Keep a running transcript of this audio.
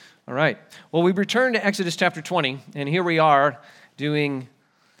All right. Well, we return to Exodus chapter 20, and here we are doing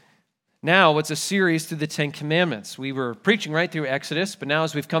now what's a series through the Ten Commandments. We were preaching right through Exodus, but now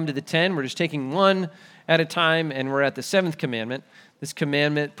as we've come to the 10, we're just taking one at a time, and we're at the seventh commandment, this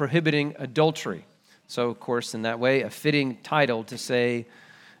commandment prohibiting adultery. So, of course, in that way, a fitting title to say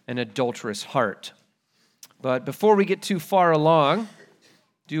an adulterous heart. But before we get too far along, I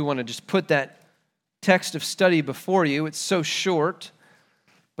do want to just put that text of study before you. It's so short,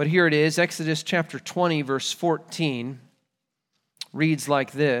 but here it is. Exodus chapter 20, verse 14 reads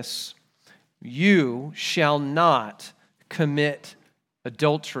like this: "You shall not commit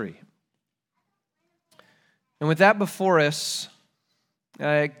adultery." And with that before us,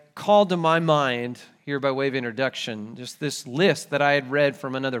 I called to my mind here by way of introduction just this list that I had read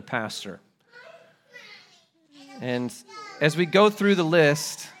from another pastor. And as we go through the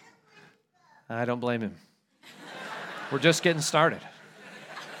list, I don't blame him. We're just getting started.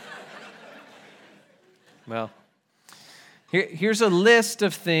 Well, here's a list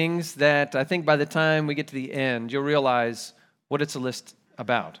of things that I think by the time we get to the end, you'll realize what it's a list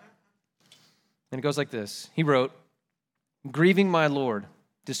about. And it goes like this. He wrote, "Grieving my Lord,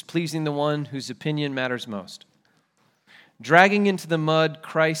 displeasing the one whose opinion matters most. Dragging into the mud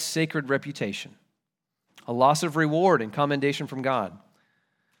Christ's sacred reputation. A loss of reward and commendation from God.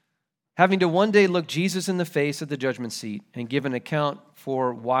 Having to one day look Jesus in the face at the judgment seat and give an account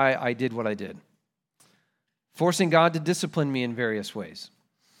for why I did what I did. Forcing God to discipline me in various ways.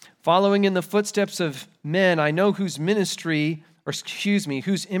 Following in the footsteps of men I know whose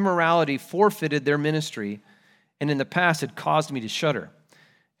immorality forfeited their ministry and in the past had caused me to shudder."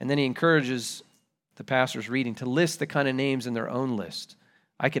 And then he encourages the pastors reading to list the kind of names in their own list.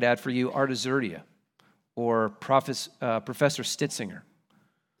 I could add for you Artaxerxes or Professor Stitzinger.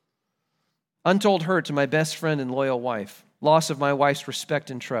 "Untold hurt to my best friend and loyal wife. Loss of my wife's respect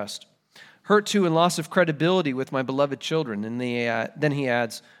and trust. Hurt to and loss of credibility with my beloved children." And then he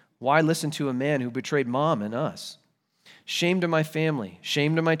adds, "Why listen to a man who betrayed mom and us? Shame to my family.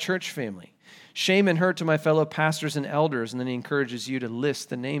 Shame to my church family. Shame and hurt to my fellow pastors and elders." And then he encourages you to list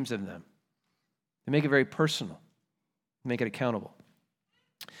the names of them. To make it very personal. Make it accountable.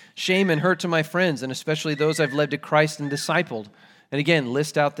 "Shame and hurt to my friends, and especially those I've led to Christ and discipled." And again,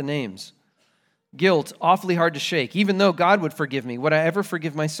 list out the names. "Guilt, awfully hard to shake. Even though God would forgive me, would I ever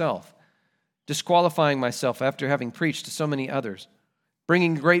forgive myself? Disqualifying myself after having preached to so many others.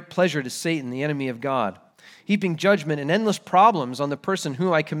 Bringing great pleasure to Satan, the enemy of God. Heaping judgment and endless problems on the person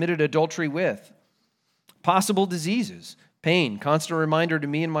whom I committed adultery with. Possible diseases, pain, constant reminder to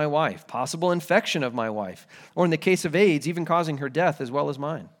me and my wife. Possible infection of my wife, or in the case of AIDS, even causing her death as well as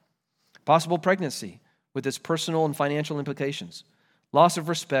mine. Possible pregnancy with its personal and financial implications. Loss of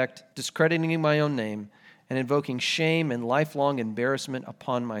respect, discrediting my own name, and invoking shame and lifelong embarrassment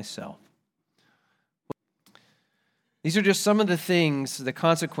upon myself." These are just some of the things, the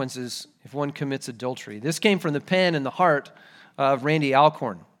consequences if one commits adultery. This came from the pen and the heart of Randy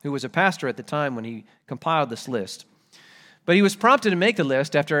Alcorn, who was a pastor at the time when he compiled this list. But he was prompted to make the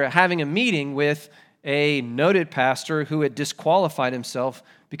list after having a meeting with a noted pastor who had disqualified himself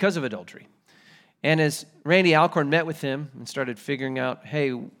because of adultery. And as Randy Alcorn met with him and started figuring out, hey,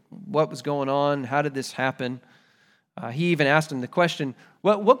 what was going on? How did this happen? He even asked him the question,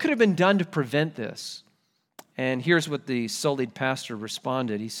 what could have been done to prevent this? And here's what the sullied pastor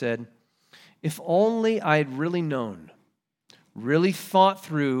responded. He said, "If only I had really known, really thought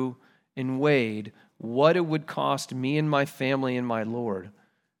through and weighed what it would cost me and my family and my Lord,"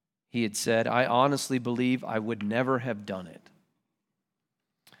 he had said, "I honestly believe I would never have done it."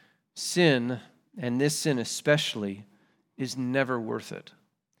 Sin, and this sin especially, is never worth it.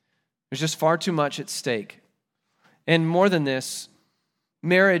 There's just far too much at stake. And more than this,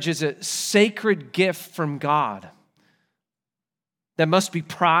 marriage is a sacred gift from God that must be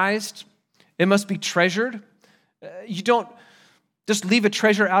prized. It must be treasured. You don't just leave a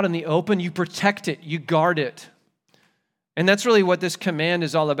treasure out in the open. You protect it. You guard it. And that's really what this command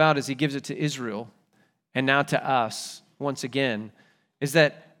is all about as he gives it to Israel and now to us once again, is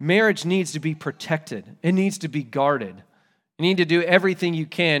that marriage needs to be protected. It needs to be guarded. You need to do everything you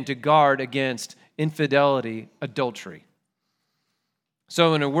can to guard against infidelity, adultery.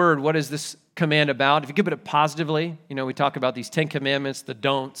 So in a word, what is this command about? If you could put it positively, we talk about these 10 commandments, the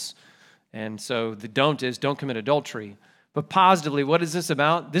don'ts. And so the don't is don't commit adultery. But positively, what is this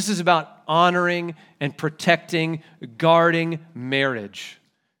about? This is about honoring and protecting, guarding marriage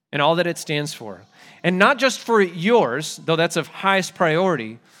and all that it stands for. And not just for yours, though that's of highest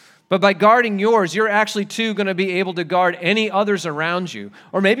priority, But by guarding yours, you're actually too going to be able to guard any others around you.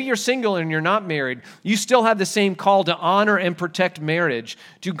 Or maybe you're single and you're not married. You still have the same call to honor and protect marriage,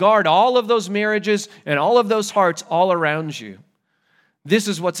 to guard all of those marriages and all of those hearts all around you. This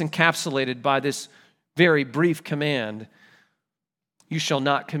is what's encapsulated by this very brief command: you shall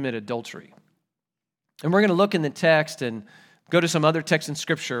not commit adultery. And we're going to look in the text and go to some other texts in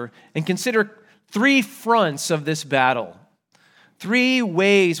Scripture and consider three fronts of this battle. Three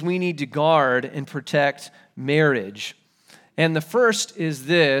ways we need to guard and protect marriage. And the first is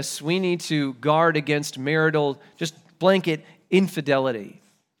this: we need to guard against marital, just blanket infidelity.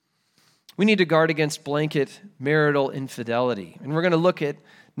 We need to guard against blanket marital infidelity. And we're going to look at,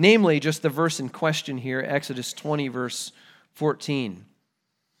 namely, just the verse in question here, Exodus 20, verse 14.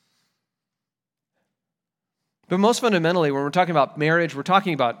 But most fundamentally, when we're talking about marriage, we're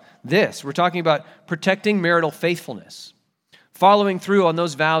talking about this. We're talking about protecting marital faithfulness, following through on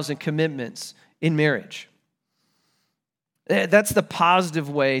those vows and commitments in marriage. That's the positive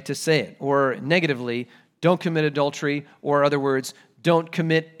way to say it. Or negatively, don't commit adultery, or in other words, don't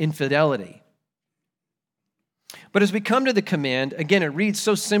commit infidelity. But as we come to the command, again, it reads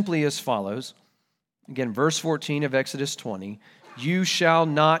so simply as follows. Again, verse 14 of Exodus 20, you shall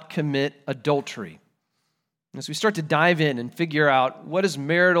not commit adultery. As we start to dive in and figure out what does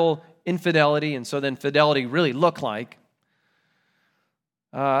marital infidelity and so then fidelity really look like,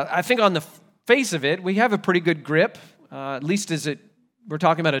 I think on the face of it, we have a pretty good grip, at least we're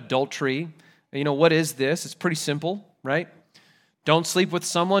talking about adultery. You know, what is this? It's pretty simple, right? Don't sleep with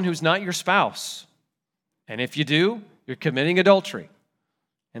someone who's not your spouse. And if you do, you're committing adultery.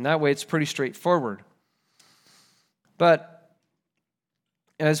 And that way it's pretty straightforward. But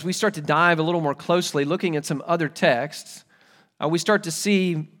as we start to dive a little more closely, looking at some other texts, we start to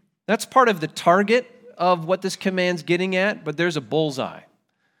see that's part of the target of what this command's getting at, but there's a bullseye.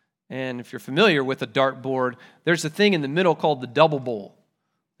 And if you're familiar with a dartboard, there's a thing in the middle called the double bull.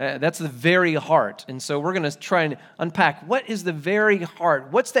 That's the very heart. And so we're going to try and unpack what is the very heart?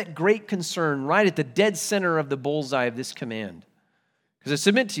 What's that great concern right at the dead center of the bullseye of this command? Because I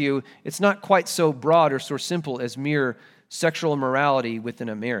submit to you, it's not quite so broad or so simple as mere sexual immorality within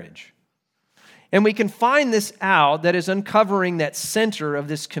a marriage. And we can find this out, that is uncovering that center of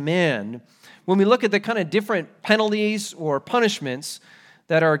this command, when we look at the kind of different penalties or punishments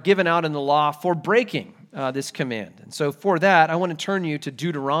that are given out in the law for breaking this command. And so for that, I want to turn you to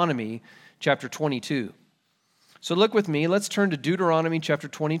Deuteronomy chapter 22. So look with me. Let's turn to Deuteronomy chapter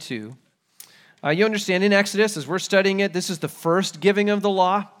 22. You understand, in Exodus, as we're studying it, this is the first giving of the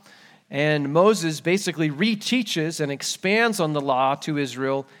law. And Moses basically reteaches and expands on the law to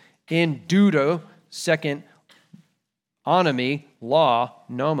Israel in Deutero, second onomy, law,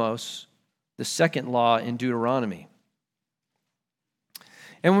 nomos, the second law in Deuteronomy.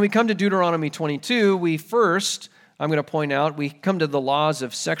 And when we come to Deuteronomy 22, I'm going to point out, we come to the laws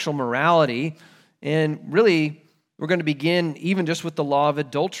of sexual morality, and really, we're going to begin even just with the law of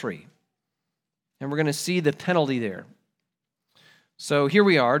adultery. And we're going to see the penalty there. So here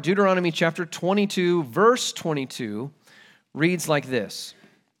we are, Deuteronomy chapter 22, verse 22, reads like this.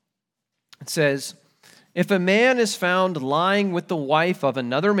 It says, if a man is found lying with the wife of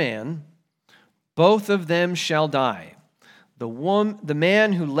another man, both of them shall die. The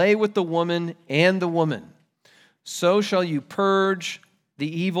man who lay with the woman and the woman. So shall you purge the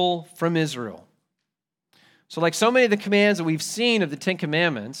evil from Israel. So like so many of the commands that we've seen of the Ten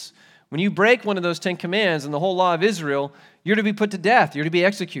Commandments, when you break one of those 10 commands in the whole law of Israel, you're to be put to death. You're to be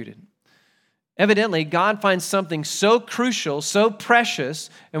executed. Evidently, God finds something so crucial, so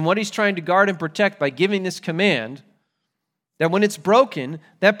precious in what he's trying to guard and protect by giving this command, that when it's broken,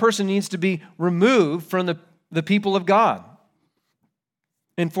 that person needs to be removed from the people of God.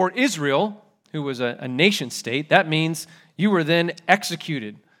 And for Israel, who was a nation state, that means you were then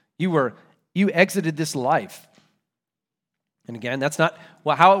executed. You exited this life. And again, that's not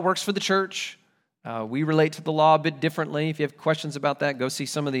how it works for the church. We relate to the law a bit differently. If you have questions about that, go see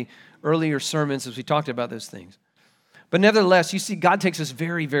some of the earlier sermons as we talked about those things. But nevertheless, you see, God takes us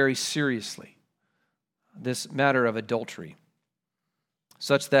very, very seriously, this matter of adultery,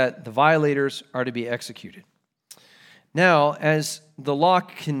 such that the violators are to be executed. Now, as the law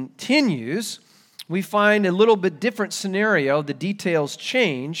continues, we find a little bit different scenario. The details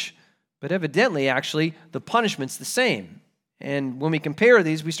change, but evidently, actually, the punishment's the same. And when we compare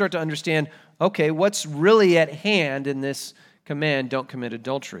these, we start to understand, okay, what's really at hand in this command, don't commit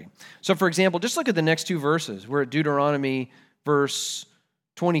adultery. So, for example, just look at the next two verses. We're at Deuteronomy verse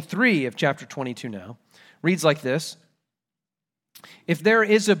 23 of chapter 22 now. Reads like this. If there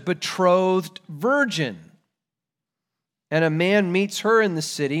is a betrothed virgin, and a man meets her in the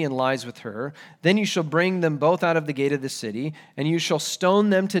city and lies with her, then you shall bring them both out of the gate of the city, and you shall stone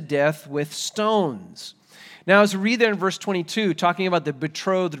them to death with stones. Now, as we read there in verse 22, talking about the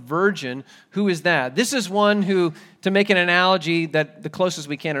betrothed virgin, who is that? This is one who, to make an analogy that the closest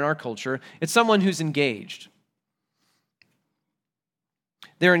we can in our culture, it's someone who's engaged.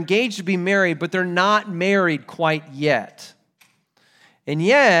 They're engaged to be married, but they're not married quite yet. And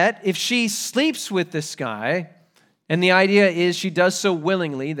yet, if she sleeps with this guy, and the idea is she does so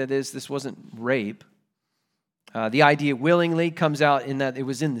willingly, that is, this wasn't rape. The idea willingly comes out in that it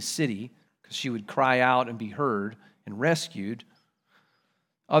was in the city, because she would cry out and be heard and rescued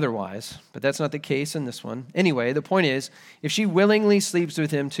otherwise. But that's not the case in this one. Anyway, the point is, if she willingly sleeps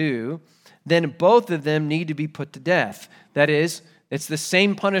with him too, then both of them need to be put to death. That is, it's the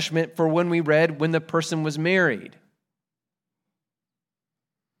same punishment for when we read when the person was married.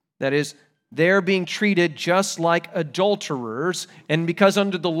 That is, they're being treated just like adulterers, and because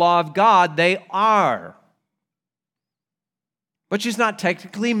under the law of God, they are. But she's not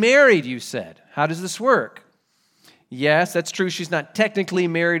technically married, you said. How does this work? Yes, that's true. She's not technically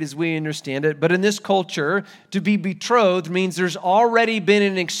married as we understand it, but in this culture, to be betrothed means there's already been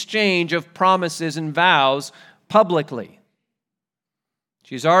an exchange of promises and vows publicly.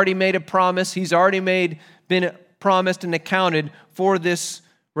 She's already made a promise. He's already been promised and accounted for this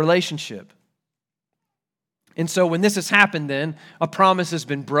relationship. And so when this has happened, then a promise has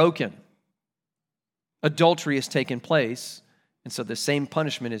been broken. Adultery has taken place, and so the same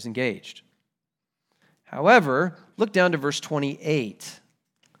punishment is engaged. However, look down to verse 28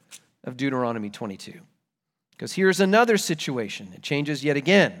 of Deuteronomy 22, because here's another situation. It changes yet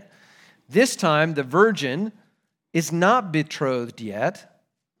again. This time, the virgin is not betrothed yet,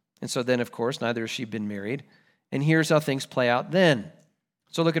 and so then, of course, neither has she been married. And here's how things play out then.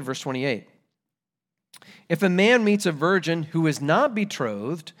 So look at verse 28. If a man meets a virgin who is not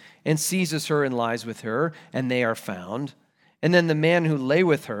betrothed and seizes her and lies with her, and they are found, and then the man who lay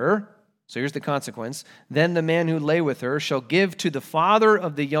with her, so here's the consequence, then the man who lay with her shall give to the father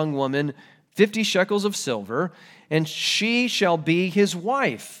of the young woman 50 shekels of silver, and she shall be his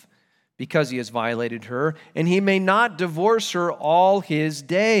wife, because he has violated her, and he may not divorce her all his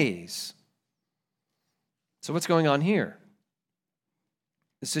days. So what's going on here?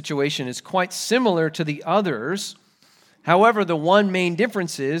 The situation is quite similar to the others. However, the one main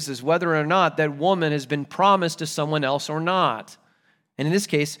difference is whether or not that woman has been promised to someone else or not. And in this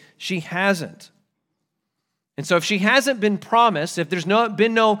case, she hasn't. And so if she hasn't been promised, if there's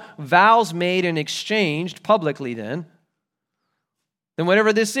been no vows made and exchanged publicly then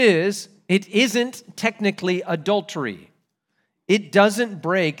whatever this is, it isn't technically adultery. It doesn't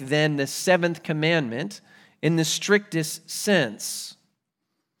break then the seventh commandment in the strictest sense.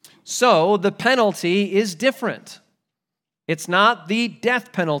 So the penalty is different. It's not the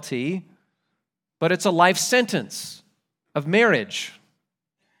death penalty, but it's a life sentence of marriage.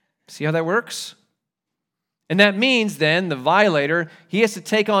 See how that works? And that means then the violator, he has to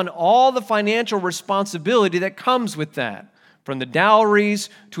take on all the financial responsibility that comes with that, from the dowries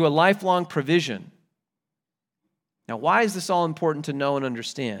to a lifelong provision. Now, why is this all important to know and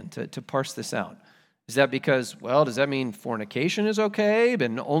understand, to parse this out? Is that because, well, does that mean fornication is okay,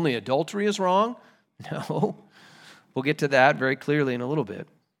 but only adultery is wrong? No. We'll get to that very clearly in a little bit.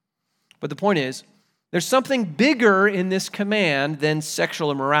 But the point is, there's something bigger in this command than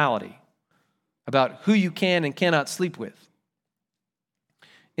sexual immorality, about who you can and cannot sleep with.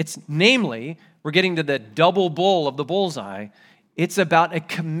 It's namely, we're getting to the double bull of the bullseye, it's about a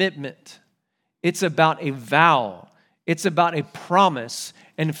commitment. It's about a vow. It's about a promise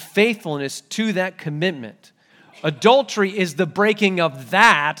and faithfulness to that commitment. Adultery is the breaking of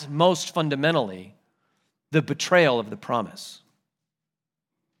that, most fundamentally, the betrayal of the promise.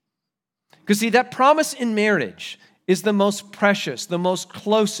 Because see, that promise in marriage is the most precious, the most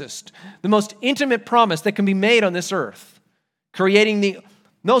closest, the most intimate promise that can be made on this earth, creating the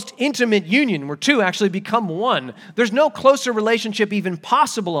most intimate union where two actually become one. There's no closer relationship even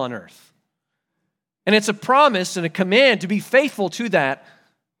possible on earth. And it's a promise and a command to be faithful to that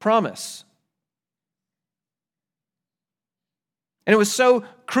promise. And it was so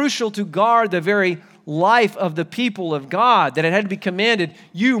crucial to guard the very life of the people of God that it had to be commanded,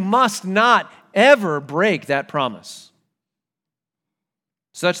 you must not ever break that promise.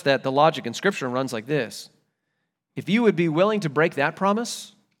 Such that the logic in Scripture runs like this. If you would be willing to break that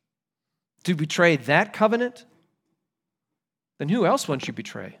promise, to betray that covenant, then who else won't you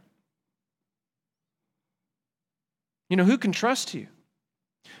betray? You know, who can trust you?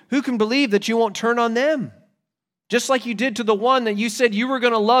 Who can believe that you won't turn on them just like you did to the one that you said you were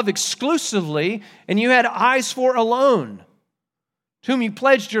going to love exclusively and you had eyes for alone, to whom you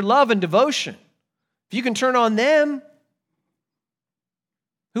pledged your love and devotion. If you can turn on them,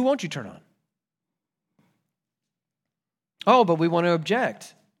 who won't you turn on? Oh, but we want to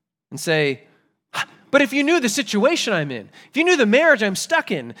object and say, but if you knew the situation I'm in, if you knew the marriage I'm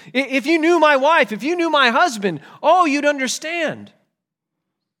stuck in, if you knew my wife, if you knew my husband, oh, you'd understand.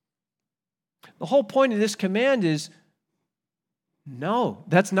 The whole point of this command is, no,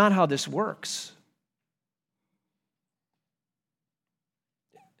 that's not how this works.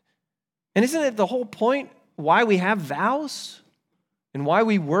 And isn't it the whole point why we have vows and why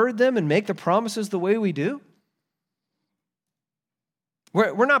we word them and make the promises the way we do?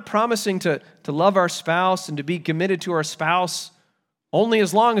 We're not promising to love our spouse and to be committed to our spouse only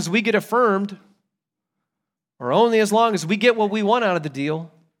as long as we get affirmed or only as long as we get what we want out of the deal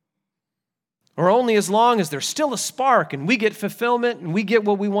or only as long as there's still a spark and we get fulfillment and we get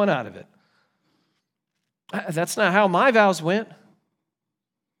what we want out of it. That's not how my vows went.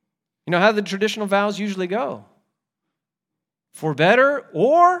 You know how the traditional vows usually go? For better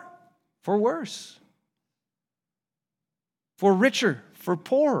or for worse. For richer, for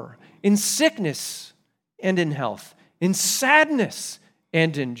poorer, in sickness and in health, in sadness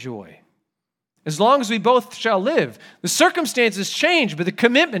and in joy. As long as we both shall live. The circumstances change, but the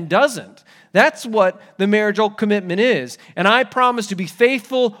commitment doesn't. That's what the marital commitment is. And I promise to be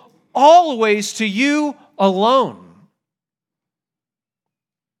faithful always to you alone.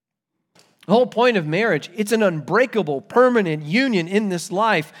 The whole point of marriage, it's an unbreakable, permanent union in this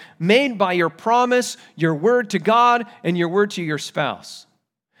life made by your promise, your word to God, and your word to your spouse.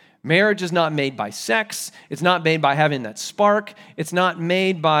 Marriage is not made by sex. It's not made by having that spark. It's not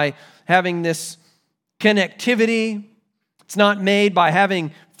made by having this connectivity. It's not made by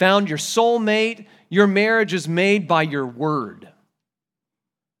having found your soulmate. Your marriage is made by your word.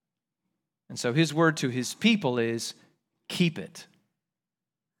 And so his word to his people is, keep it.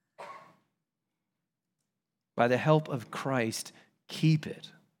 By the help of Christ, keep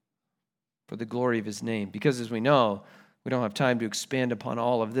it for the glory of his name. Because as we know, we don't have time to expand upon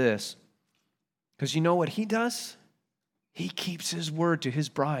all of this. Because you know what he does? He keeps his word to his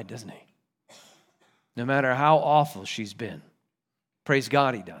bride, doesn't he? No matter how awful she's been. Praise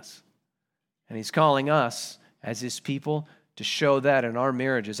God, he does. And he's calling us as his people to show that in our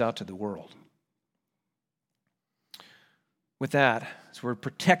marriages out to the world. With that, as we're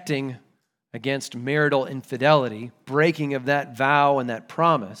protecting against marital infidelity, breaking of that vow and that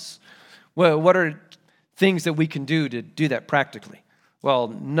promise, well, what are things that we can do to do that practically? Well,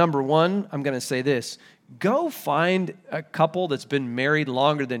 number one, I'm going to say this. Go find a couple that's been married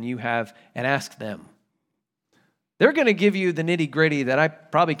longer than you have and ask them. They're going to give you the nitty-gritty that I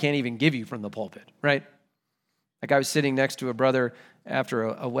probably can't even give you from the pulpit, right? Like I was sitting next to a brother after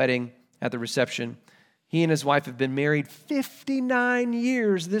a wedding at the reception. He and his wife have been married 59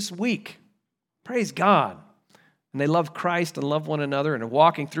 years this week. Praise God. And they love Christ and love one another and are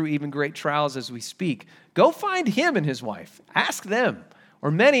walking through even great trials as we speak. Go find him and his wife. Ask them. Or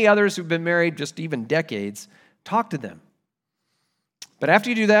many others who've been married just even decades. Talk to them. But after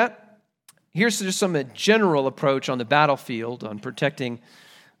you do that, here's just some general approach on the battlefield on protecting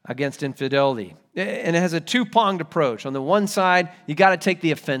against infidelity. And it has a two-pronged approach. On the one side, you got to take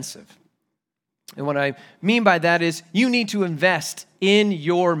the offensive. And what I mean by that is you need to invest in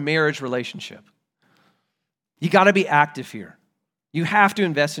your marriage relationship. You got to be active here. You have to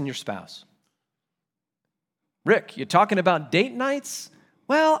invest in your spouse. Rick, you're talking about date nights?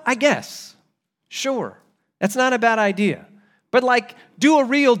 Well, I guess. Sure. That's not a bad idea. But do a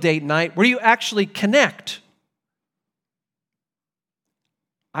real date night where you actually connect.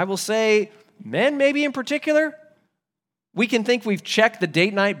 I will say, men maybe in particular, we can think we've checked the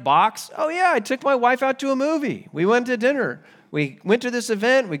date night box. Oh yeah, I took my wife out to a movie. We went to dinner. We went to this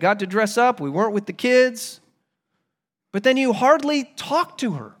event. We got to dress up. We weren't with the kids. But then you hardly talked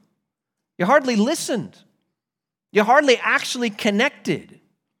to her. You hardly listened. You hardly actually connected.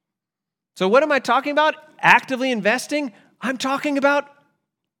 So what am I talking about? Actively investing? I'm talking about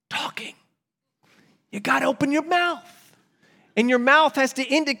talking. You got to open your mouth. And your mouth has to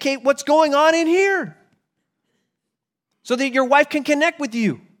indicate what's going on in here. So that your wife can connect with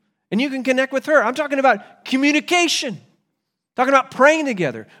you. And you can connect with her. I'm talking about communication. Talking about praying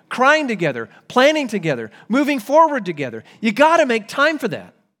together, crying together, planning together, moving forward together. You got to make time for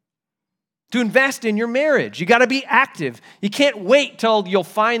that. To invest in your marriage. You got to be active. You can't wait till you'll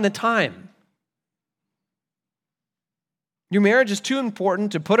find the time. Your marriage is too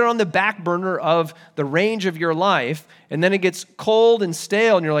important to put it on the back burner of the range of your life, and then it gets cold and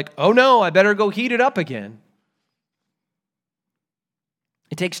stale, and you're like, oh no, I better go heat it up again.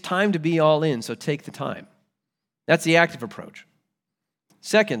 It takes time to be all in, so take the time. That's the active approach.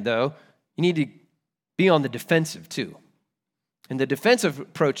 Second, though, you need to be on the defensive too. And the defensive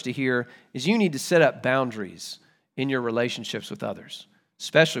approach to here is you need to set up boundaries in your relationships with others,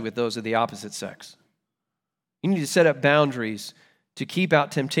 especially with those of the opposite sex. You need to set up boundaries to keep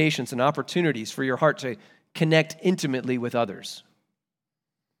out temptations and opportunities for your heart to connect intimately with others.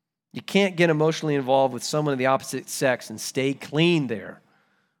 You can't get emotionally involved with someone of the opposite sex and stay clean there.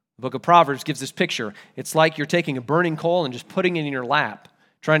 The book of Proverbs gives this picture. It's like you're taking a burning coal and just putting it in your lap,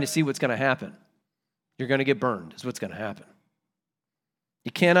 trying to see what's going to happen. You're going to get burned, is what's going to happen.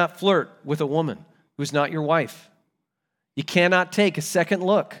 You cannot flirt with a woman who's not your wife. You cannot take a second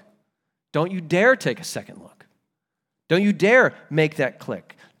look. Don't you dare take a second look. Don't you dare make that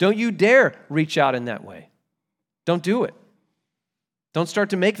click. Don't you dare reach out in that way. Don't do it. Don't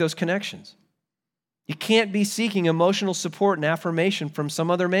start to make those connections. You can't be seeking emotional support and affirmation from some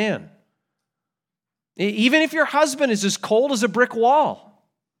other man. Even if your husband is as cold as a brick wall,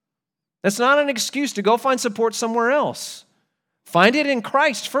 that's not an excuse to go find support somewhere else. Find it in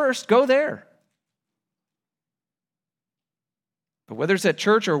Christ first. Go there. But whether it's at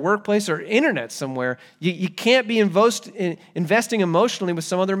church or workplace or internet somewhere, you can't be investing emotionally with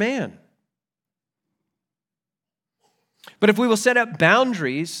some other man. But if we will set up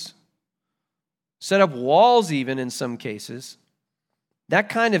boundaries, set up walls even in some cases, that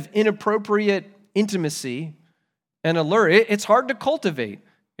kind of inappropriate intimacy and allure, it's hard to cultivate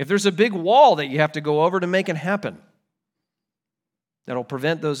if there's a big wall that you have to go over to make it happen. That'll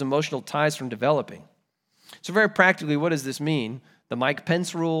prevent those emotional ties from developing. So very practically, what does this mean? The Mike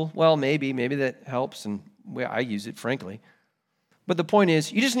Pence rule? Well, maybe that helps, and I use it, frankly. But the point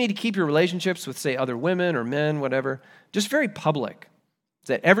is, you just need to keep your relationships with, say, other women or men, whatever, just very public,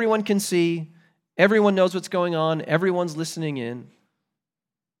 so that everyone can see, everyone knows what's going on, everyone's listening in.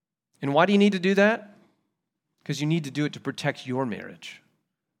 And why do you need to do that? Because you need to do it to protect your marriage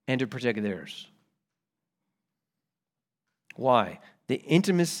and to protect theirs. Why? The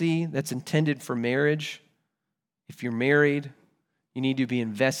intimacy that's intended for marriage, if you're married, you need to be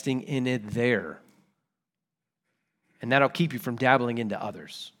investing in it there. And that'll keep you from dabbling into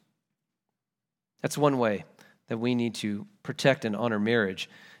others. That's one way that we need to protect and honor marriage.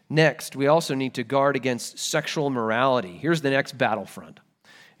 Next, we also need to guard against sexual morality. Here's the next battlefront.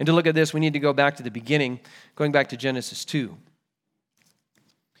 And to look at this, we need to go back to the beginning, going back to Genesis 2,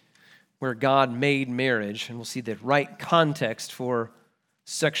 where God made marriage, and we'll see the right context for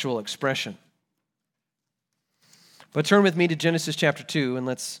sexual expression. But turn with me to Genesis chapter 2, and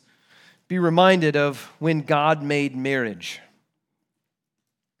let's be reminded of when God made marriage.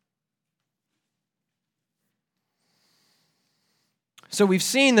 So we've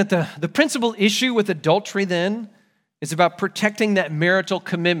seen that the principal issue with adultery then is about protecting that marital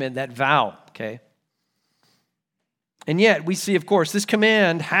commitment, that vow, okay? And yet we see, of course, this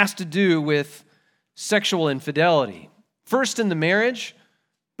command has to do with sexual infidelity. First in the marriage,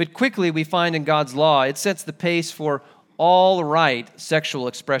 but quickly we find in God's law, it sets the pace for all right sexual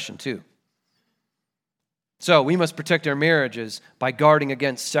expression too. So we must protect our marriages by guarding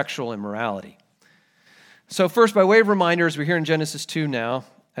against sexual immorality. So first, by way of reminder, as we're here in Genesis 2 now,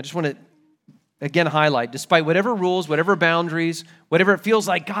 I just want to again highlight, despite whatever rules, whatever boundaries, whatever it feels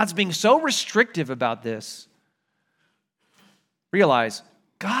like God's being so restrictive about this, realize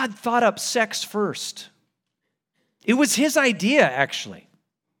God thought up sex first. It was his idea, actually.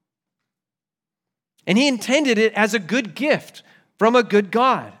 And he intended it as a good gift from a good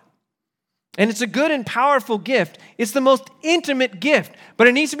God. And it's a good and powerful gift. It's the most intimate gift, but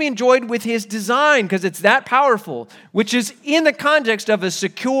it needs to be enjoyed with his design because it's that powerful, which is in the context of a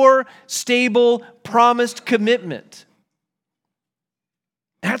secure, stable, promised commitment.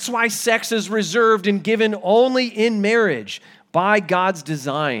 That's why sex is reserved and given only in marriage by God's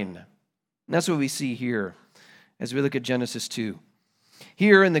design. And that's what we see here as we look at Genesis 2.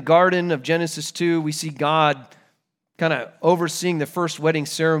 Here in the garden of Genesis 2, we see God kind of overseeing the first wedding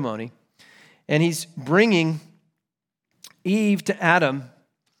ceremony. And he's bringing Eve to Adam.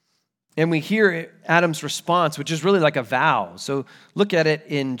 And we hear Adam's response, which is really like a vow. So look at it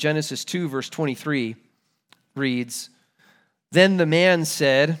in Genesis 2, verse 23, reads, "Then the man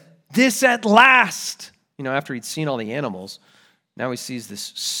said, 'This at last,'" after he'd seen all the animals, now he sees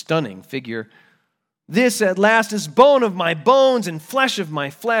this stunning figure. "'This at last is bone of my bones and flesh of my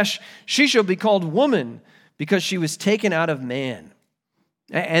flesh. She shall be called woman because she was taken out of man.'"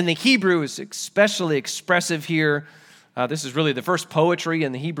 And the Hebrew is especially expressive here. This is really the first poetry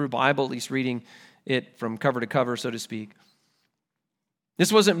in the Hebrew Bible, at least reading it from cover to cover, so to speak.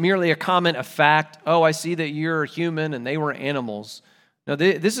 This wasn't merely a comment of fact. Oh, I see that you're human and they were animals. No,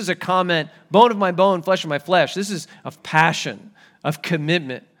 this is a comment, bone of my bone, flesh of my flesh. This is of passion, of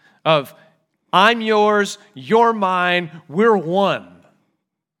commitment, of I'm yours, you're mine, we're one.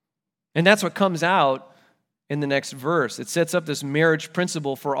 And that's what comes out in the next verse. It sets up this marriage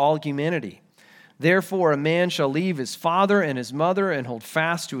principle for all humanity. Therefore, a man shall leave his father and his mother and hold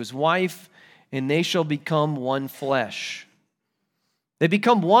fast to his wife, and they shall become one flesh. They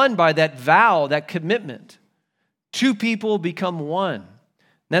become one by that vow, that commitment. Two people become one.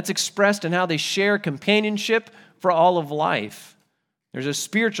 And that's expressed in how they share companionship for all of life. There's a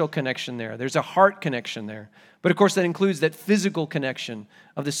spiritual connection there. There's a heart connection there. But of course, that includes that physical connection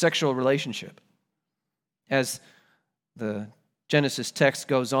of the sexual relationship. As the Genesis text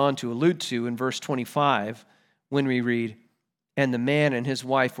goes on to allude to in verse 25, when we read, "And the man and his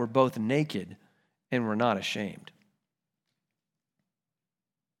wife were both naked and were not ashamed."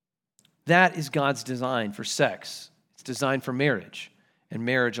 That is God's design for sex. It's designed for marriage and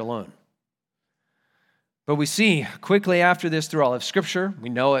marriage alone. But we see quickly after this through all of Scripture, we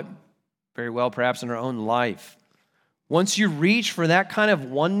know it very well perhaps in our own life. Once you reach for that kind of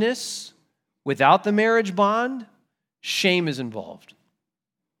oneness without the marriage bond, shame is involved.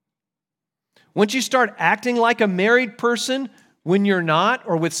 Once you start acting like a married person when you're not,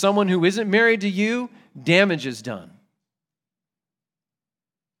 or with someone who isn't married to you, damage is done.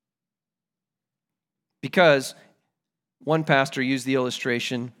 Because one pastor used the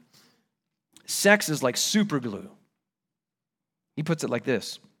illustration, sex is like super glue. He puts it like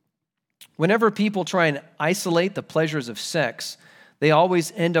this. Whenever people try and isolate the pleasures of sex, they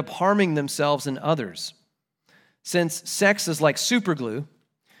always end up harming themselves and others. Since sex is like super glue,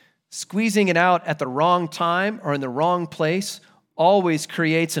 squeezing it out at the wrong time or in the wrong place always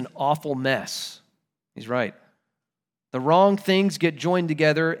creates an awful mess. He's right. The wrong things get joined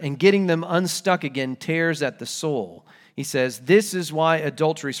together, and getting them unstuck again tears at the soul. He says, this is why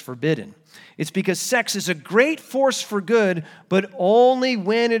adultery is forbidden. It's because sex is a great force for good, but only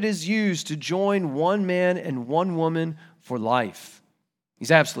when it is used to join one man and one woman for life.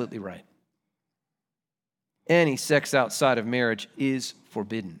 He's absolutely right. Any sex outside of marriage is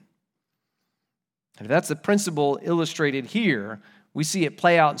forbidden. And if that's the principle illustrated here, we see it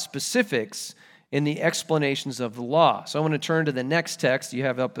play out in specifics in the explanations of the law. So I want to turn to the next text you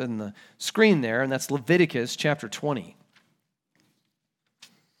have up in the screen there, and that's Leviticus chapter 20.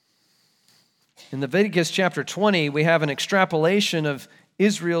 In Leviticus chapter 20, we have an extrapolation of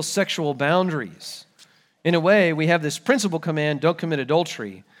Israel's sexual boundaries. In a way, we have this principal command, don't commit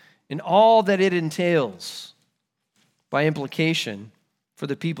adultery, and all that it entails by implication for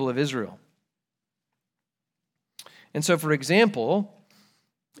the people of Israel. And so, for example,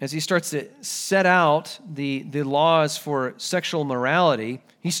 as he starts to set out the laws for sexual morality,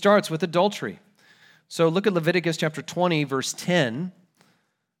 he starts with adultery. So look at Leviticus chapter 20, verse 10.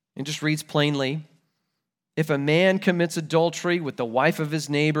 It just reads plainly, if a man commits adultery with the wife of his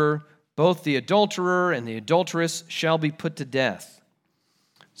neighbor, both the adulterer and the adulteress shall be put to death.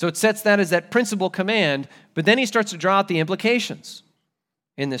 So it sets that as that principal command, but then he starts to draw out the implications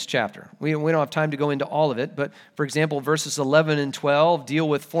in this chapter. We don't have time to go into all of it, but for example, verses 11 and 12 deal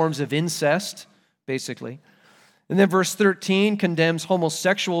with forms of incest, basically. And then verse 13 condemns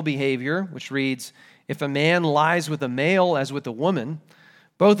homosexual behavior, which reads, if a man lies with a male as with a woman,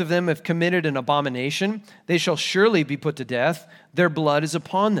 both of them have committed an abomination, they shall surely be put to death, their blood is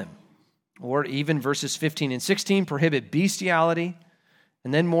upon them. Or even verses 15 and 16 prohibit bestiality,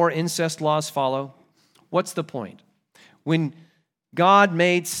 and then more incest laws follow. What's the point? When God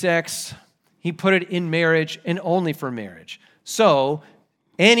made sex, he put it in marriage and only for marriage. So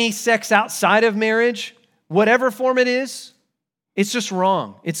any sex outside of marriage, whatever form it is, it's just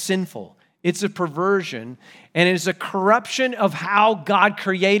wrong. It's sinful. It's a perversion, and it is a corruption of how God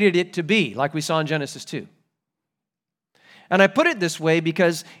created it to be, like we saw in Genesis 2. And I put it this way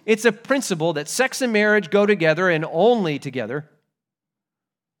because it's a principle that sex and marriage go together and only together,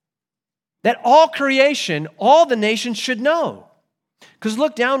 that all creation, all the nations should know. Because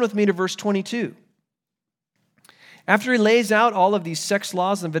look down with me to verse 22. After he lays out all of these sex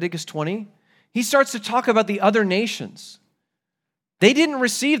laws in Leviticus 20, he starts to talk about the other nations. They didn't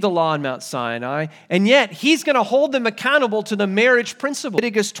receive the law on Mount Sinai, and yet he's going to hold them accountable to the marriage principle.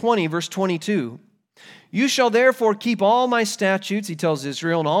 Leviticus 20, verse 22. You shall therefore keep all my statutes, he tells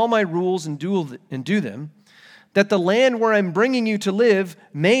Israel, and all my rules and do them, that the land where I'm bringing you to live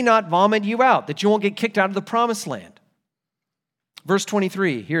may not vomit you out, that you won't get kicked out of the promised land. Verse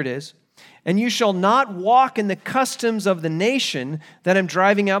 23, here it is. And you shall not walk in the customs of the nation that I'm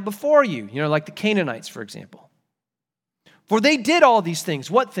driving out before you. You know, like the Canaanites, for example. For they did all these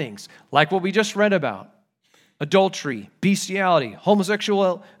things. What things? Like what we just read about. adultery, bestiality,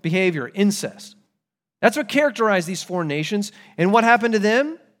 homosexual behavior, incest. That's what characterized these foreign nations. And what happened to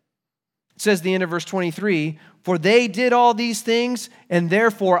them? It says at the end of verse 23, for they did all these things, and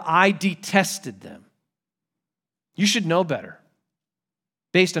therefore I detested them. You should know better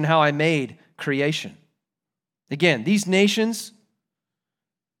based on how I made creation. Again, these nations,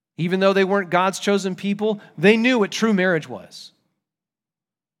 even though they weren't God's chosen people, they knew what true marriage was.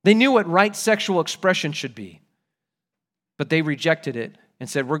 They knew what right sexual expression should be. But they rejected it and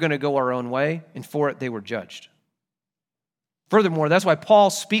said, we're going to go our own way, and for it they were judged. Furthermore, that's why Paul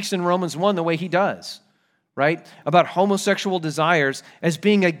speaks in Romans 1 the way he does, right? About homosexual desires as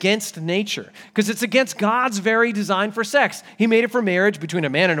being against nature, because it's against God's very design for sex. He made it for marriage between a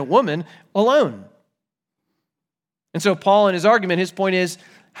man and a woman alone. And so Paul, in his argument, his point is,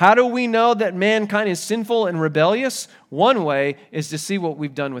 how do we know that mankind is sinful and rebellious? One way is to see what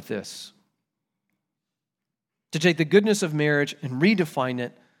we've done with this. To take the goodness of marriage and redefine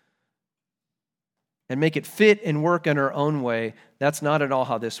it and make it fit and work in our own way. That's not at all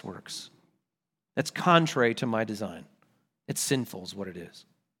how this works. That's contrary to my design. It's sinful is what it is.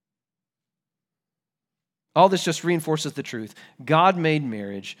 All this just reinforces the truth. God made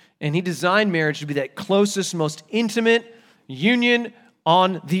marriage, and He designed marriage to be that closest, most intimate union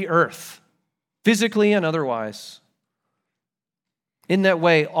on the earth, physically and otherwise. In that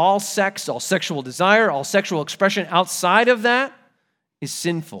way, all sex, all sexual desire, all sexual expression outside of that is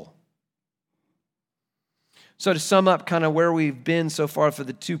sinful. So to sum up kind of where we've been so far for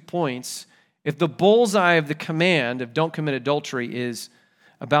the 2 points, if the bullseye of the command of don't commit adultery is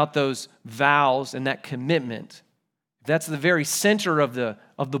about those vows and that commitment, if that's the very center of the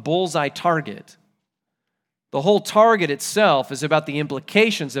bullseye target, the whole target itself is about the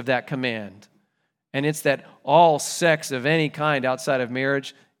implications of that command. And it's that all sex of any kind outside of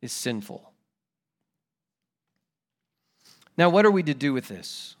marriage is sinful. Now, what are we to do with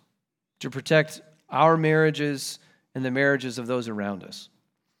this to protect our marriages and the marriages of those around us?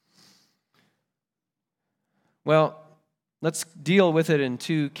 Well, let's deal with it in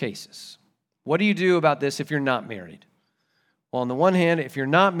 2 cases. What do you do about this if you're not married? Well, on the one hand, if you're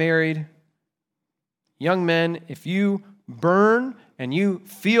not married, young men, if you burn and you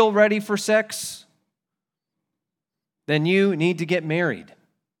feel ready for sex, then you need to get married.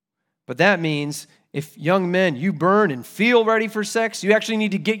 But that means if young men, you burn and feel ready for sex, you actually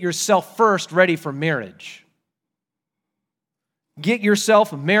need to get yourself first ready for marriage. Get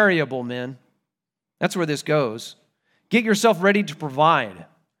yourself marriable, men. That's where this goes. Get yourself ready to provide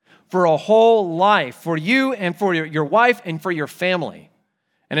for a whole life, for you and for your wife and for your family.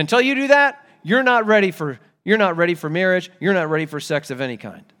 And until you do that, you're not ready for marriage. You're not ready for sex of any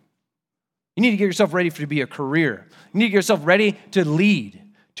kind. You need to get yourself ready to be a career. You need to get yourself ready to lead,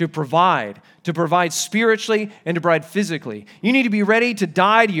 to provide spiritually and to provide physically. You need to be ready to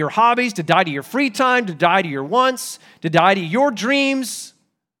die to your hobbies, to die to your free time, to die to your wants, to die to your dreams.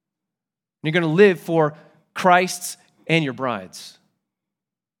 You're going to live for Christ's and your bride's.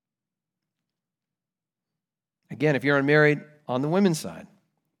 Again, if you're unmarried, on the women's side,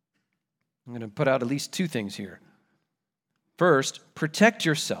 I'm going to put out at least 2 things here. First, protect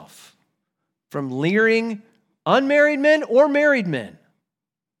yourself from leering unmarried men or married men.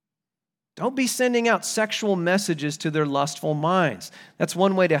 Don't be sending out sexual messages to their lustful minds. That's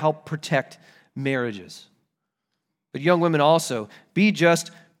one way to help protect marriages. But young women also, be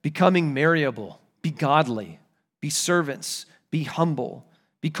just becoming marriable, be godly, be servants, be humble,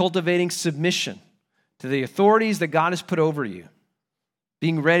 be cultivating submission to the authorities that God has put over you,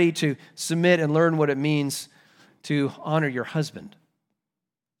 being ready to submit and learn what it means to honor your husband.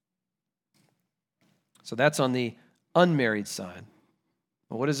 So that's on the unmarried side.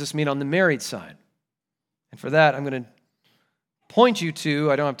 Well, what does this mean on the married side? And for that, I'm going to point you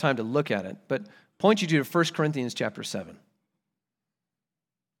to, I don't have time to look at it, but point you to 1 Corinthians chapter 7.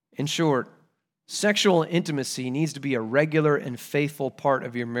 In short, sexual intimacy needs to be a regular and faithful part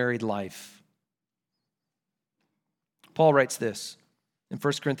of your married life. Paul writes this in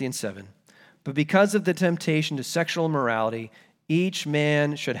 1 Corinthians 7, but because of the temptation to sexual immorality, each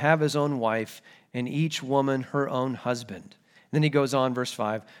man should have his own wife and each woman her own husband. And then he goes on, verse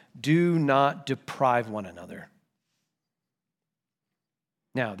 5, do not deprive one another.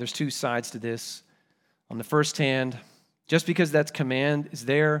 Now, there's 2 sides to this. On the first hand, just because that command is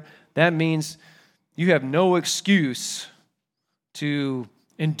there, that means you have no excuse to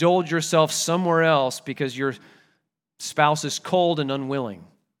indulge yourself somewhere else because your spouse is cold and unwilling.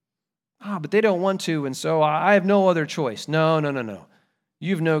 But they don't want to, and so I have no other choice. No.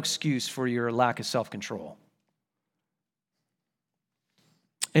 You have no excuse for your lack of self-control.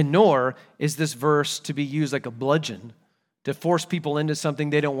 And nor is this verse to be used like a bludgeon to force people into something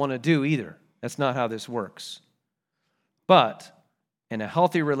they don't want to do either. That's not how this works. But in a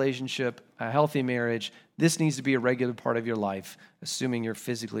healthy relationship, a healthy marriage, this needs to be a regular part of your life, assuming you're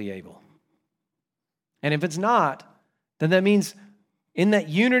physically able. And if it's not, then that means in that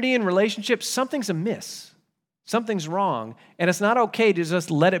unity and relationship, something's amiss. Something's wrong. And it's not okay to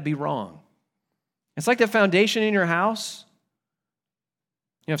just let it be wrong. It's like the foundation in your house.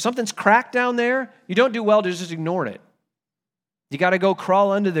 If something's cracked down there, you don't do well to just ignore it. You got to go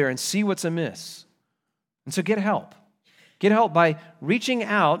crawl under there and see what's amiss. And so get help. Get help by reaching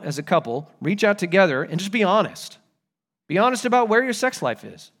out as a couple, reach out together, and just be honest. Be honest about where your sex life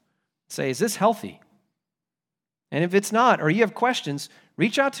is. Say, is this healthy? And if it's not, or you have questions,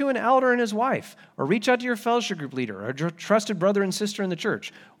 reach out to an elder and his wife, or reach out to your fellowship group leader, or a trusted brother and sister in the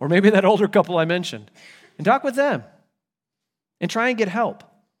church, or maybe that older couple I mentioned, and talk with them, and try and get help.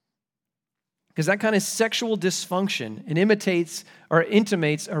 Because that kind of sexual dysfunction, it imitates or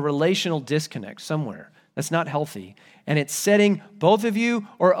intimates a relational disconnect somewhere that's not healthy, and it's setting both of you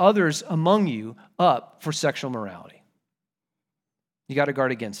or others among you up for sexual morality. You got to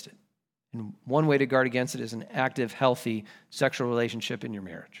guard against it. And one way to guard against it is an active, healthy sexual relationship in your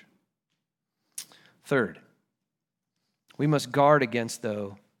marriage. Third, we must guard against,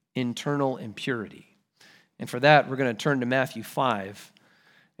 though, internal impurity. And for that, we're going to turn to Matthew 5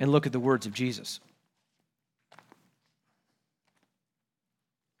 and look at the words of Jesus.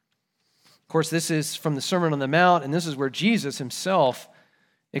 Of course, this is from the Sermon on the Mount, and this is where Jesus himself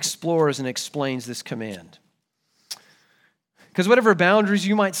explores and explains this command. Because whatever boundaries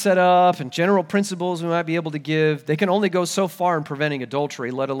you might set up and general principles we might be able to give, they can only go so far in preventing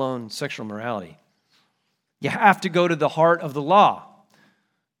adultery, let alone sexual morality. You have to go to the heart of the law.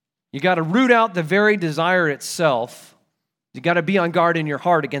 You got to root out the very desire itself. You got to be on guard in your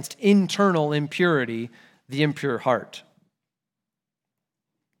heart against internal impurity, the impure heart.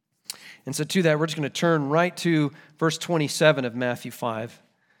 And so to that, we're just going to turn right to verse 27 of Matthew 5.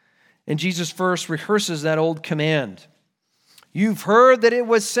 And Jesus first rehearses that old command. You've heard that it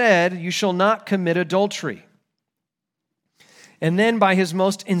was said, you shall not commit adultery. And then by his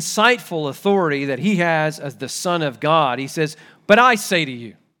most insightful authority that he has as the Son of God, he says, but I say to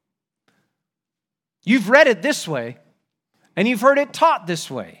you, you've read it this way, and you've heard it taught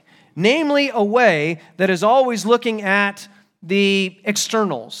this way, namely a way that is always looking at the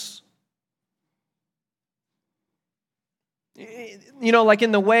externals. You know, like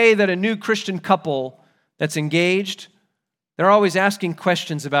in the way that a new Christian couple that's engaged, they're always asking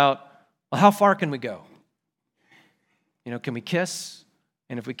questions about, well, how far can we go? You know, can we kiss?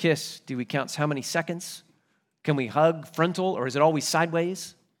 And if we kiss, do we count how many seconds? Can we hug frontal, or is it always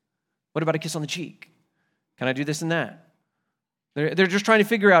sideways? What about a kiss on the cheek? Can I do this and that? They're just trying to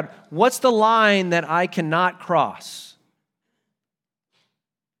figure out, what's the line that I cannot cross?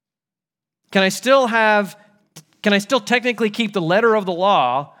 Can I still technically keep the letter of the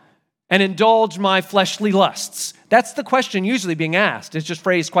law and indulge my fleshly lusts? That's the question usually being asked. It's just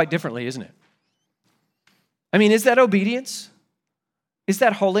phrased quite differently, isn't it? I mean, is that obedience? Is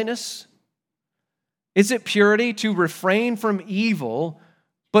that holiness? Is it purity to refrain from evil,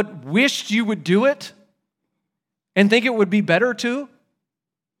 but wished you would do it and think it would be better to?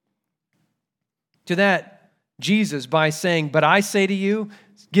 To that, Jesus, by saying, but I say to you,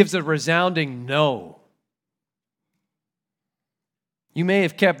 gives a resounding no. You may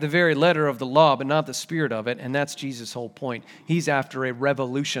have kept the very letter of the law, but not the spirit of it, and that's Jesus' whole point. He's after a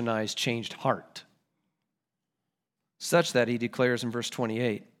revolutionized, changed heart. Such that, he declares in verse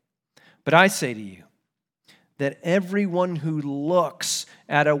 28, but I say to you, that everyone who looks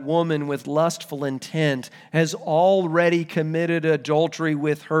at a woman with lustful intent has already committed adultery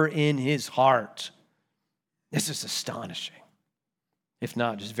with her in his heart. This is astonishing, if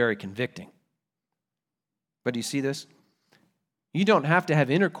not just very convicting. But do you see this? You don't have to have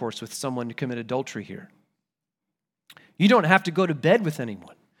intercourse with someone to commit adultery here. You don't have to go to bed with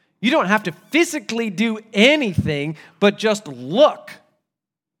anyone. You don't have to physically do anything but just look.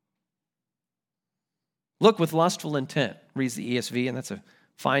 Look with lustful intent, reads the ESV, and that's a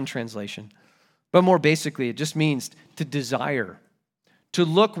fine translation. But more basically, it just means to desire, to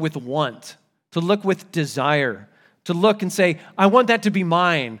look with want, to look with desire, to look and say, I want that to be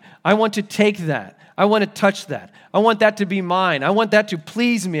mine. I want to take that. I want to touch that. I want that to be mine. I want that to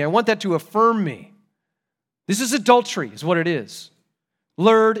please me. I want that to affirm me. This is adultery, is what it is.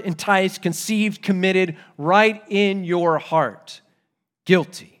 Lured, enticed, conceived, committed right in your heart.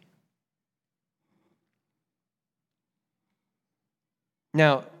 Guilty.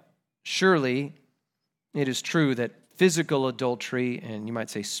 Now, surely it is true that physical adultery and you might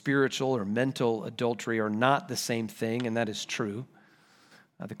say spiritual or mental adultery are not the same thing, and that is true.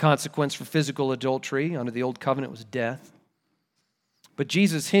 The consequence for physical adultery under the old covenant was death. But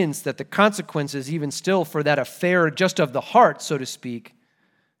Jesus hints that the consequences, even still for that affair just of the heart, so to speak,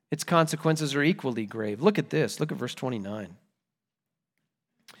 its consequences are equally grave. Look at this. Look at verse 29.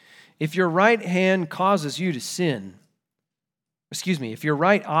 If your right hand causes you to sin, if your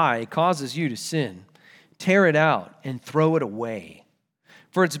right eye causes you to sin, tear it out and throw it away.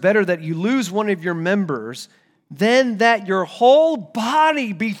 For it's better that you lose one of your members than that your whole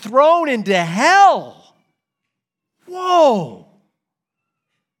body be thrown into hell. Whoa!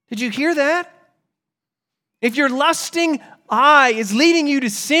 Did you hear that? If your lusting eye is leading you to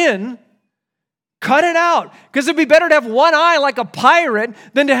sin, cut it out. Because it'd be better to have one eye like a pirate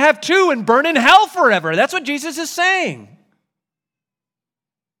than to have two and burn in hell forever. That's what Jesus is saying.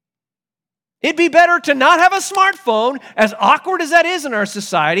 It'd be better to not have a smartphone, as awkward as that is in our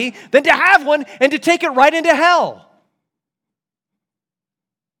society, than to have one and to take it right into hell.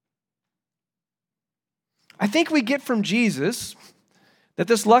 I think we get from Jesus that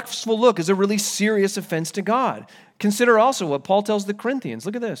this lustful look is a really serious offense to God. Consider also what Paul tells the Corinthians.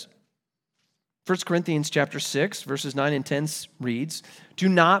 Look at this. 1 Corinthians chapter 6, verses 9 and 10 reads, "Do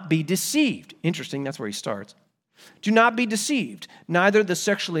not be deceived." Interesting, that's where he starts. "Do not be deceived. Neither the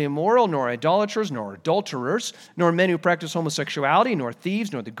sexually immoral, nor idolaters, nor adulterers, nor men who practice homosexuality, nor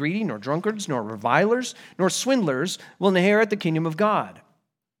thieves, nor the greedy, nor drunkards, nor revilers, nor swindlers will inherit the kingdom of God."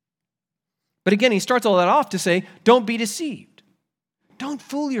 But again, he starts all that off to say, don't be deceived. Don't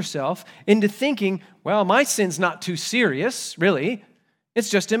fool yourself into thinking, well, my sin's not too serious, really. It's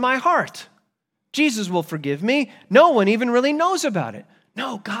just in my heart. Jesus will forgive me. No one even really knows about it.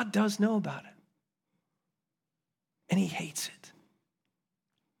 No, God does know about it. And he hates it.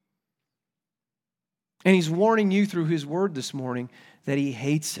 And he's warning you through his word this morning that he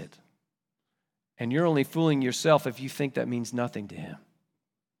hates it. And you're only fooling yourself if you think that means nothing to him.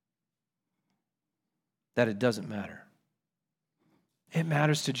 That it doesn't matter. It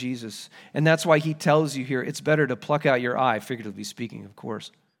matters to Jesus. And that's why he tells you here, it's better to pluck out your eye, figuratively speaking, of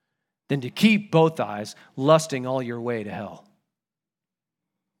course, than to keep both eyes lusting all your way to hell.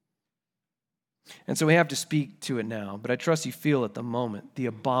 And so we have to speak to it now, but I trust you feel at the moment the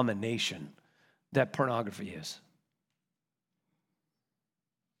abomination that pornography is.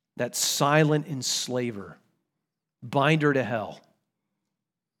 That silent enslaver, binder to hell.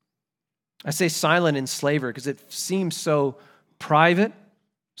 I say silent enslaver because it seems so private,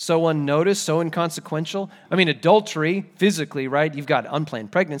 so unnoticed, so inconsequential. I mean, adultery, physically, right? You've got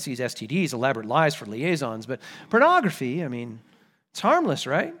unplanned pregnancies, STDs, elaborate lies for liaisons, but pornography, I mean, it's harmless,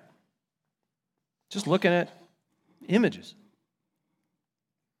 right? Just looking at images.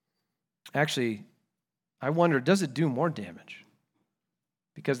 Actually, I wonder, does it do more damage?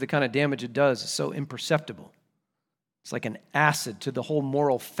 Because the kind of damage it does is so imperceptible. It's like an acid to the whole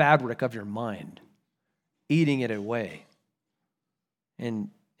moral fabric of your mind, eating it away.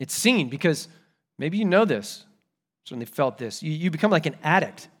 And it's seen because maybe you know this, certainly felt this. You become like an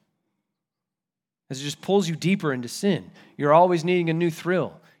addict as it just pulls you deeper into sin. You're always needing a new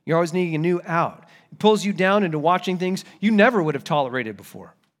thrill. You're always needing a new out. It pulls you down into watching things you never would have tolerated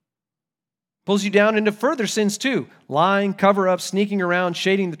before. Pulls you down into further sins too. Lying, cover-up, sneaking around,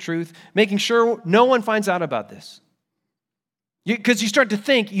 shading the truth, making sure no one finds out about this. Because you start to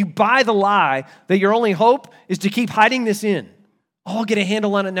think, you buy the lie that your only hope is to keep hiding this in. Oh, I'll get a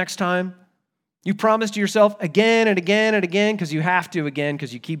handle on it next time. You promise to yourself again and again and again because you have to again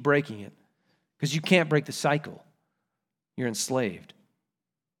because you keep breaking it. Because you can't break the cycle. You're enslaved.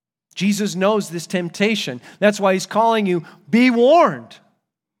 Jesus knows this temptation. That's why he's calling you, be warned.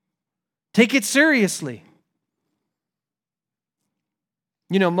 Take it seriously.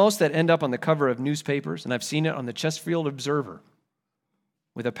 You know, most that end up on the cover of newspapers, and I've seen it on the Chesterfield Observer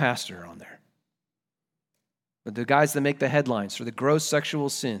with a pastor on there. But the guys that make the headlines for the gross sexual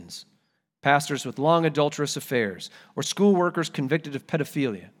sins, pastors with long adulterous affairs, or school workers convicted of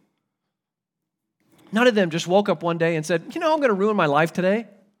pedophilia. None of them just woke up one day and said, I'm going to ruin my life today.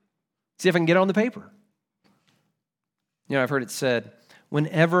 See if I can get it on the paper. I've heard it said,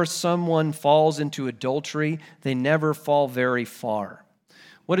 whenever someone falls into adultery, they never fall very far.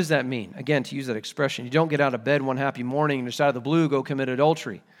 What does that mean? Again, to use that expression, you don't get out of bed one happy morning and just out of the blue go commit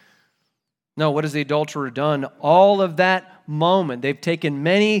adultery. No, what has the adulterer done? All of that moment, they've taken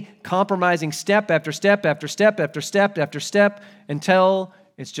many compromising step after step after step after step after step until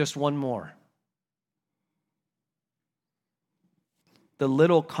it's just one more. The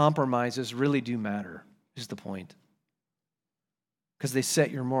little compromises really do matter, is the point. Because they set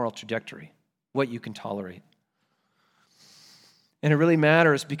your moral trajectory, what you can tolerate. And it really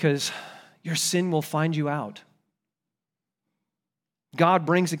matters because your sin will find you out. God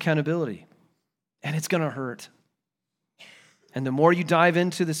brings accountability, and it's going to hurt. And the more you dive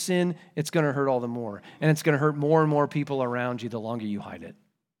into the sin, it's going to hurt all the more. And it's going to hurt more and more people around you the longer you hide it.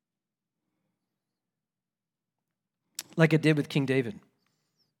 Like it did with King David.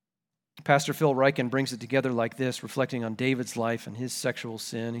 Pastor Phil Ryken brings it together like this, reflecting on David's life and his sexual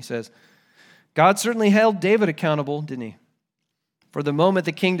sin. He says, God certainly held David accountable, didn't he? For the moment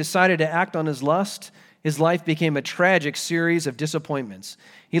the king decided to act on his lust, his life became a tragic series of disappointments.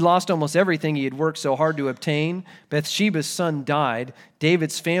 He lost almost everything he had worked so hard to obtain. Bathsheba's son died.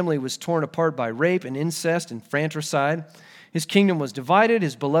 David's family was torn apart by rape and incest and fratricide. His kingdom was divided.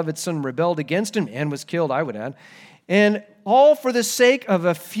 His beloved son rebelled against him and was killed, I would add. And all for the sake of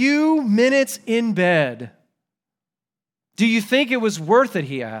a few minutes in bed. Do you think it was worth it,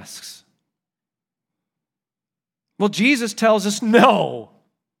 he asks. Well, Jesus tells us no.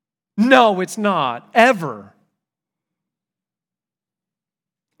 No, it's not, ever.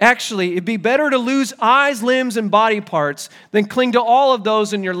 Actually, it'd be better to lose eyes, limbs, and body parts than cling to all of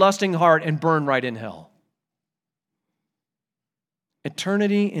those in your lusting heart and burn right in hell.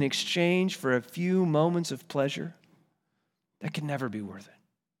 Eternity in exchange for a few moments of pleasure, that can never be worth it.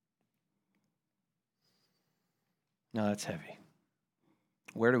 No, that's heavy.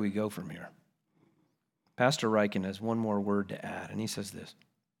 Where do we go from here? Pastor Ryken has one more word to add, and he says this.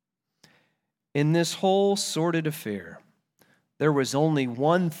 In this whole sordid affair, there was only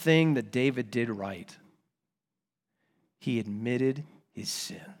one thing that David did right. He admitted his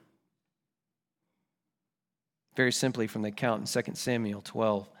sin. Very simply from the account in 2 Samuel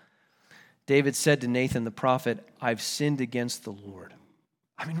 12, David said to Nathan the prophet, I've sinned against the Lord.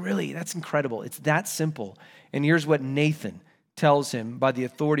 I mean, really, that's incredible. It's that simple. And here's what Nathan tells him by the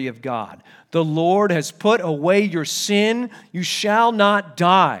authority of God. The Lord has put away your sin. You shall not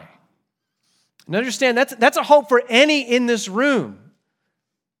die. And understand, that's a hope for any in this room.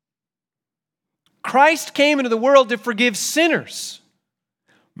 Christ came into the world to forgive sinners.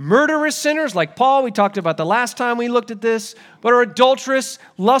 Murderous sinners like Paul, we talked about the last time we looked at this, but are adulterous,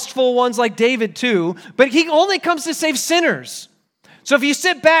 lustful ones like David too. But he only comes to save sinners. So if you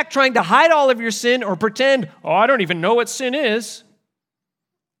sit back trying to hide all of your sin or pretend, I don't even know what sin is,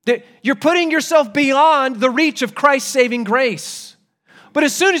 that you're putting yourself beyond the reach of Christ's saving grace. But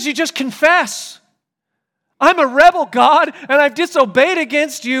as soon as you just confess, I'm a rebel, God, and I've disobeyed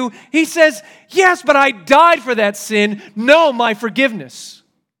against you, he says, yes, but I died for that sin. Know my forgiveness.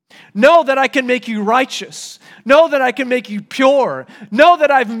 Know that I can make you righteous. Know that I can make you pure. Know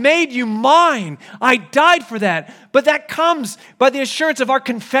that I've made you mine. I died for that. But that comes by the assurance of our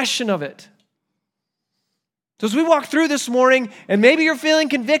confession of it. So as we walk through this morning, and maybe you're feeling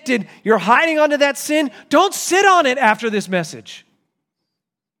convicted, you're hiding onto that sin, don't sit on it after this message.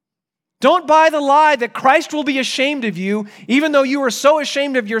 Don't buy the lie that Christ will be ashamed of you, even though you are so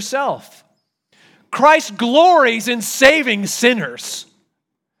ashamed of yourself. Christ glories in saving sinners.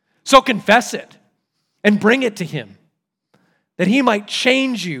 So confess it and bring it to him, that he might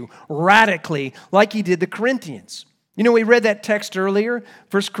change you radically like he did the Corinthians. You know, we read that text earlier,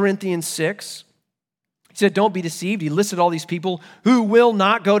 1 Corinthians 6. He said, don't be deceived. He listed all these people who will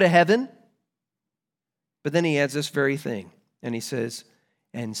not go to heaven. But then he adds this very thing, and he says,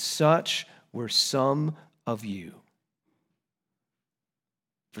 and such were some of you.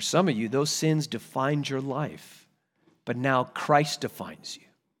 For some of you, those sins defined your life, but now Christ defines you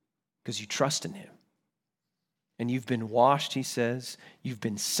because you trust in him. And you've been washed, he says. You've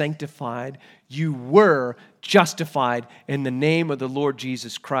been sanctified. You were justified in the name of the Lord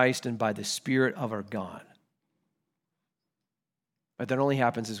Jesus Christ and by the Spirit of our God. But that only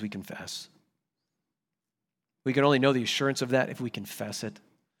happens as we confess. We can only know the assurance of that if we confess it.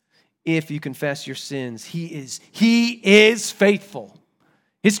 If you confess your sins, he is faithful.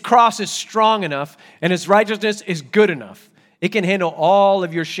 His cross is strong enough and his righteousness is good enough. It can handle all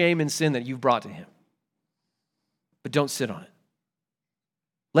of your shame and sin that you've brought to him. But don't sit on it.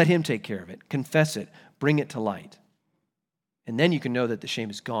 Let him take care of it. Confess it. Bring it to light. And then you can know that the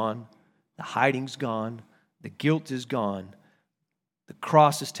shame is gone. The hiding's gone. The guilt is gone. The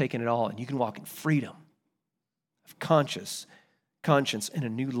cross has taken it all. And you can walk in freedom of conscience and a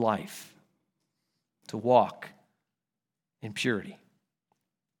new life to walk in purity.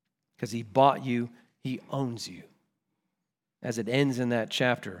 Because he bought you. He owns you. As it ends in that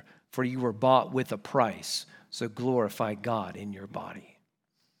chapter, for you were bought with a price, so glorify God in your body.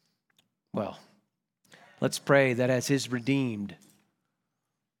 Well, let's pray that as his redeemed,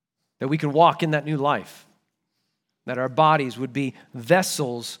 that we can walk in that new life, that our bodies would be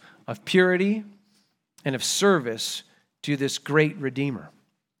vessels of purity and of service to this great Redeemer.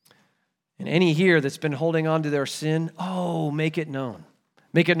 And any here that's been holding on to their sin, make it known.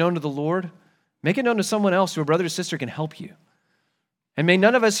 Make it known to the Lord. Make it known to someone else who a brother or sister can help you. And may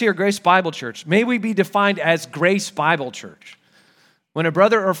none of us here at Grace Bible Church, may we be defined as Grace Bible Church. When a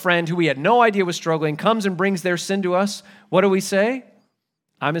brother or friend who we had no idea was struggling comes and brings their sin to us, what do we say?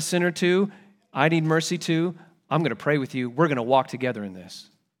 I'm a sinner too. I need mercy too. I'm going to pray with you. We're going to walk together in this.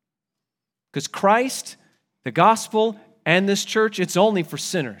 Because Christ, the gospel, and this church, it's only for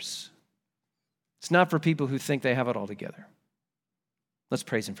sinners. It's not for people who think they have it all together. Let's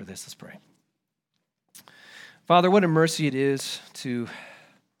praise him for this. Let's pray. Father, what a mercy it is to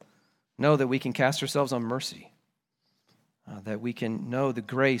know that we can cast ourselves on mercy, that we can know the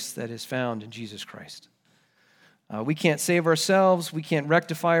grace that is found in Jesus Christ. We can't save ourselves. We can't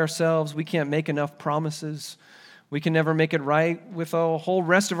rectify ourselves. We can't make enough promises. We can never make it right with a whole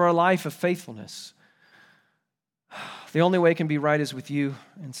rest of our life of faithfulness. The only way it can be right is with you,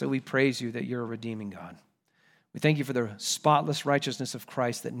 and so we praise you that you're a redeeming God. We thank you for the spotless righteousness of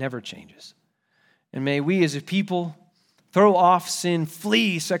Christ that never changes. And may we as a people throw off sin,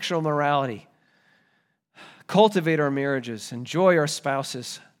 flee sexual immorality, cultivate our marriages, enjoy our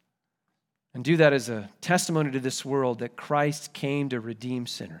spouses, and do that as a testimony to this world that Christ came to redeem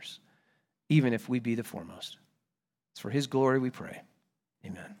sinners, even if we be the foremost. It's for his glory we pray.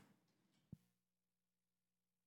 Amen.